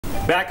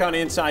Back on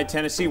Inside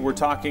Tennessee, we're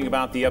talking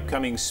about the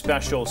upcoming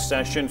special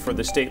session for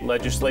the state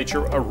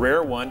legislature, a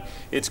rare one.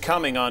 It's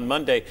coming on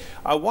Monday.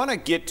 I want to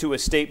get to a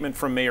statement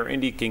from Mayor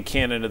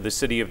Duncan of the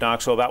city of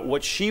Knoxville about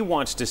what she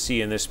wants to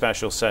see in this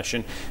special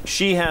session.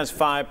 She has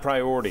 5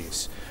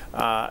 priorities.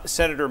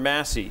 Senator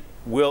Massey,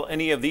 will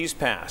any of these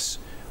pass?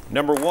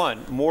 Number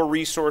 1, more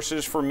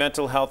resources for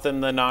mental health in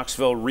the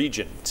Knoxville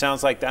region.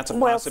 Sounds like that's a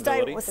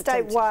possibility.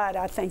 Statewide,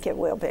 I think it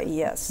will be,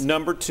 yes.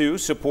 Number 2,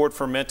 support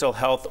for mental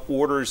health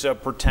orders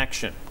of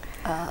protection.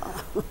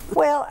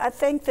 Well, I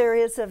think there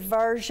is a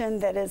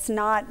version that is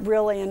not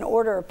really an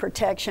order of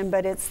protection,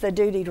 but it's the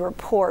duty to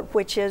report,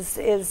 which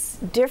is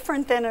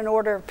different than an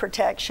order of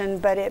protection,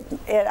 but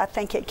I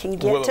think it can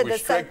get to the... Will it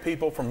restrict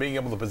people from being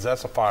able to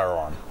possess a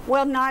firearm?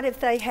 Well, not if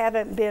they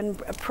haven't been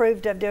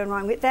approved of doing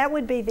wrong. That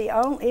would be the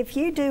only... If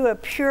you do a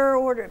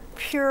pure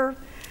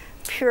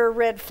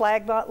red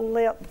flag,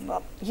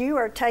 you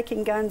are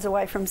taking guns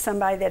away from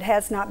somebody that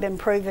has not been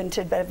proven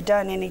to have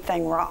done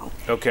anything wrong.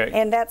 Okay.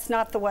 And that's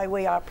not the way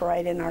we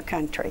operate in our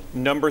country.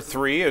 Number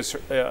 3 is,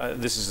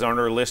 this is on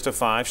our list of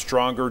 5,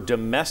 stronger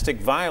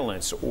domestic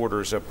violence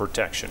orders of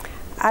protection.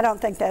 I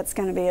don't think that's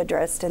going to be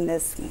addressed in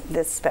this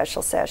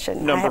special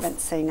session. I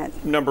haven't seen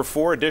it. Number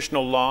 4,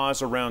 additional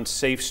laws around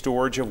safe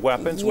storage of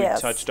weapons. Yes.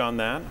 We touched on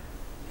that.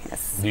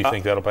 Yes. Do you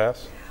think that'll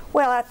pass?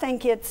 Well, I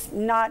think it's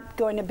not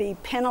going to be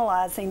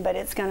penalizing, but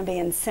it's going to be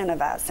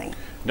incentivizing.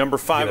 Number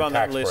 5 on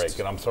that list. Break,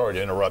 and I'm sorry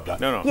to interrupt.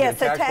 No. Yes,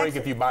 a tax break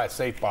if you buy a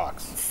safe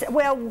box.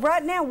 Well,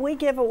 right now we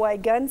give away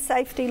gun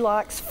safety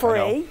locks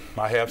free.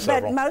 I have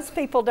several. But most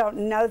people don't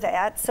know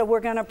that, so we're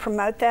going to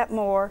promote that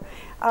more.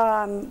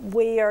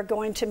 We are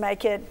going to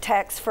make it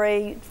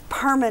tax-free,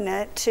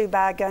 permanent to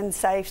buy gun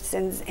safes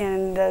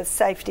and the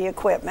safety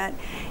equipment.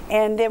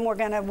 And then we're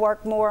going to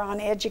work more on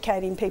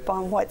educating people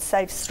on what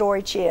safe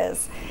storage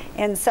is.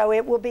 And so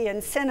it will be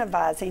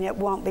incentivizing, it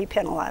won't be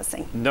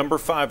penalizing. Number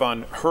 5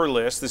 on her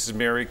list, this is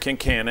Mary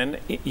Kincannon,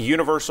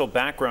 universal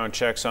background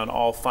checks on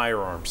all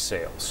firearms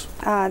sales.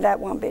 That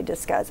won't be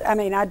discussed. I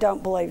mean, I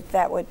don't believe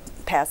that would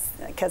pass,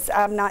 because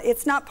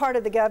it's not part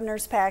of the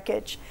governor's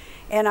package,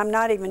 and I'm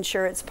not even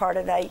sure it's part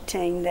of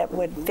 18 that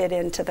would fit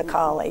into the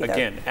call either.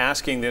 Again,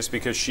 asking this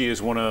because she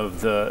is one of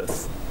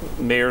the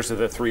mayors of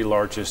the 3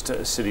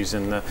 largest cities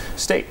in the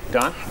state.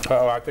 Don?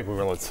 Oh, I think we're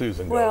going to let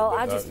Susan go.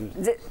 Well,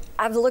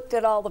 I've looked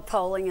at all the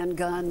polling on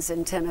guns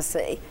in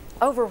Tennessee.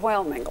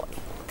 Overwhelmingly,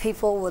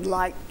 people would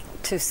like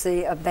to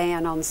see a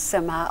ban on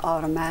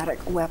semi-automatic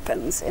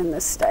weapons in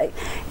the state.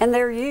 And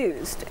they're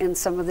used in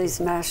some of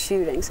these mass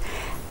shootings.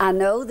 I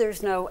know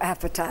there's no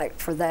appetite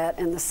for that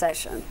in the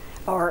session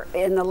or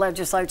in the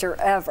legislature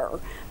ever,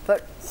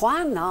 but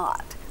why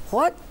not?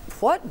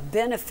 What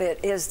benefit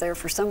is there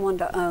for someone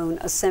to own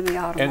a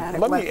semi-automatic weapon?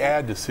 And let me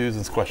add to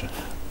Susan's question.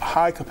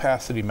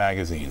 High-capacity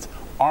magazines,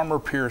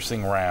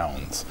 armor-piercing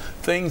rounds,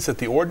 things that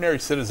the ordinary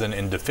citizen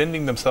in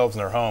defending themselves in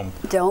their home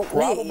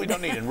probably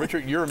don't need. And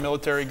Richard, you're a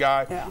military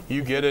guy. Yeah.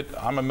 You get it.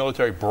 I'm a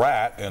military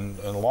brat and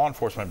a law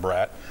enforcement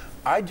brat.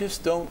 I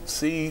just don't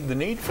see the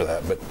need for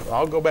that. But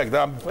I'll go back.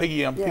 I'm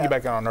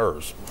piggybacking on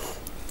hers.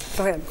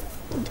 Go ahead.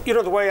 You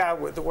know,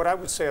 what I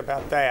would say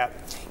about that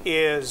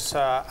is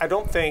I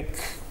don't think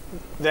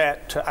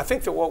that I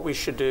think that what we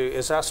should do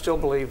is I still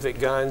believe that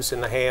guns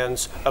in the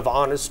hands of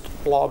honest,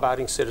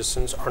 law-abiding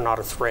citizens are not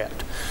a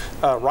threat.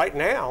 Right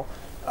now,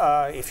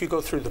 if you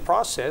go through the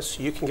process,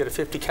 you can get a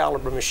 50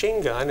 caliber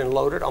machine gun and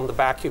load it on the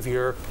back of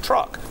your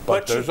truck.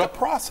 But there's a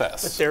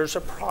process. But there's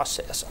a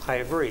process. I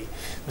agree.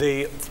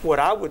 What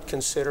I would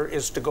consider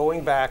is to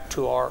going back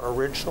to our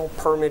original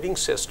permitting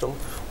system,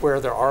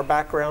 where there are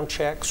background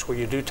checks, where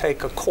you do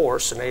take a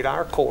course, an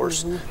 8-hour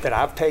course that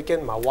I've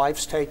taken, my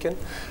wife's taken,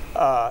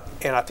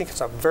 and I think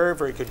it's a very,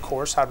 very good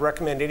course. I'd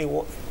recommend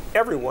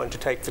everyone to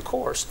take the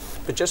course,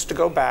 but just to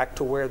go back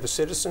to where the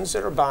citizens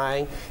that are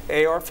buying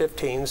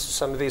AR-15s,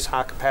 some of these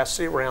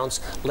high-capacity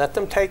rounds, let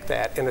them take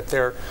that, and if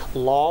they're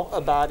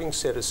law-abiding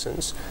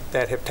citizens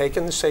that have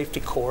taken the safety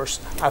course,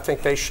 I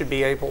think they should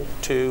be able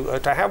to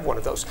have one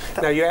of those.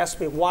 Now, you asked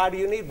me, why do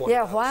you need one of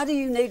those? Yeah, why do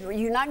you need,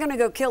 you're not going to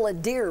go kill a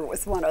deer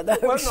with one of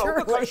those, well, no,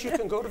 surely. Because you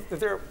can go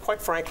to,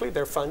 quite frankly,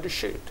 they're fun to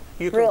shoot.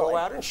 You can go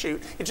out and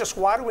shoot. It's just,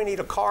 why do we need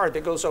a car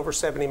that goes over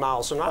 70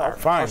 miles an hour?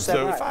 Fine. Or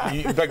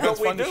 75?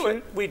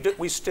 So,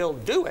 we still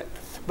do it,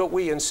 but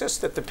we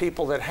insist that the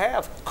people that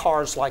have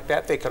cars like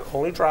that, they can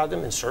only drive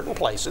them in certain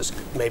places,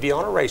 maybe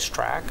on a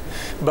racetrack,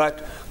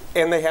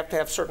 and they have to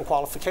have certain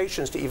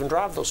qualifications to even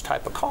drive those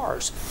type of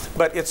cars.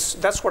 But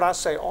that's what I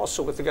say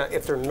also with the gun,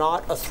 if they're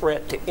not a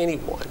threat to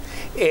anyone.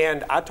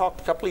 And I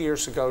talked a couple of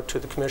years ago to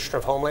the Commissioner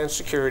of Homeland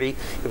Security.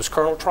 It was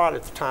Colonel Trott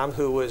at the time,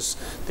 who was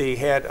the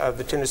head of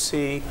the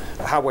Tennessee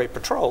Highway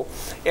Patrol.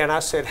 And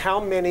I said,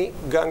 how many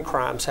gun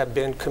crimes have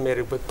been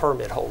committed with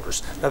permit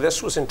holders? Now,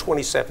 this was in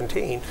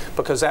 2017,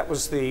 because that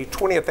was the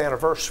 20th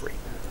anniversary.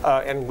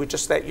 And we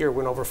just that year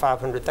went over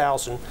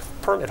 500,000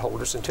 permit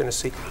holders in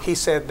Tennessee. He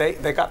said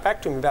they got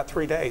back to him in about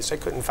 3 days. They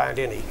couldn't find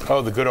any.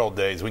 Oh, the good old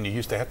days when you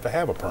used to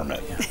have a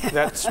permit.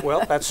 That's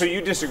So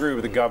you disagree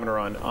with the governor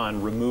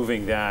on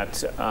removing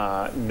that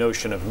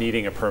notion of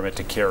needing a permit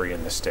to carry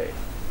in the state?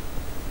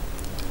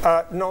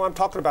 No, I'm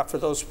talking about for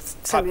those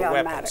type of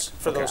weapons.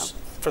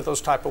 For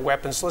those type of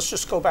weapons. Let's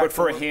just go back. But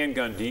for a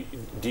handgun,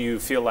 do you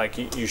feel like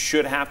you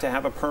should have to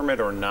have a permit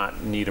or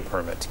not need a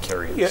permit to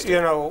carry it? You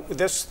know,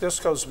 this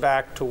goes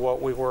back to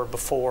what we were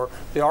before.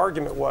 The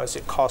argument was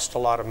it cost a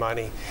lot of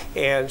money.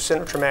 And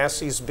Senator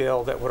Massey's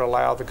bill that would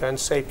allow the gun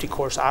safety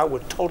course, I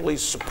would totally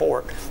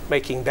support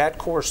making that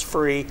course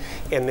free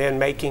and then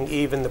making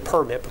even the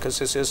permit, because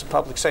this is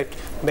public safety,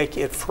 make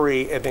it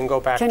free and then go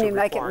back to requiring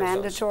those. Can you make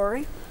it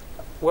mandatory?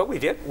 Well, we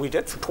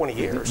did for 20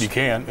 years. You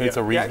can. It's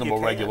a reasonable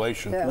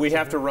regulation. We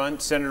have to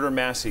run. Senator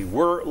Massey,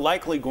 we're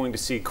likely going to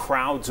see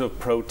crowds of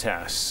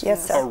protests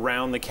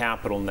around the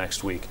Capitol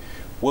next week.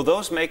 Will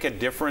those make a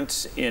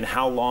difference in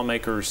how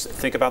lawmakers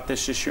think about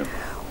this issue?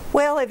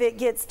 Well, if it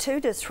gets too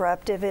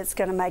disruptive, it's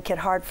going to make it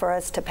hard for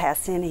us to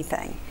pass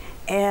anything.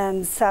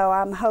 And so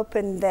I'm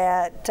hoping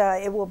that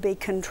it will be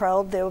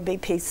controlled, it will be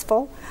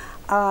peaceful.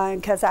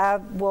 Because I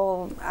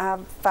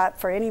fight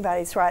for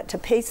anybody's right to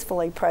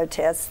peacefully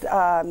protest.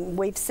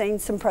 We've seen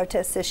some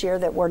protests this year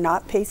that were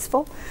not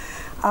peaceful,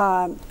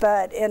 and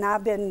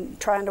I've been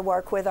trying to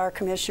work with our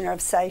Commissioner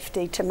of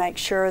Safety to make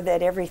sure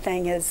that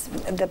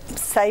the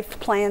safe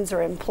plans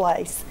are in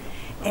place,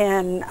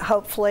 and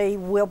hopefully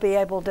we'll be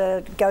able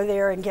to go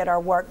there and get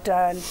our work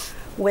done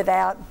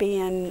without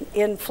being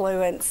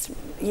influenced,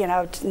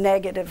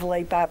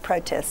 negatively by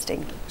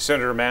protesting.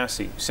 Senator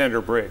Massey,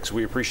 Senator Briggs,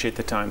 we appreciate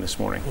the time this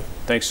morning.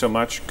 Thanks so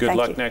much. Good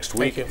luck next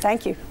week.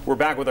 Thank you. We're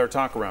back with our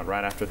talk around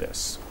right after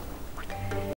this.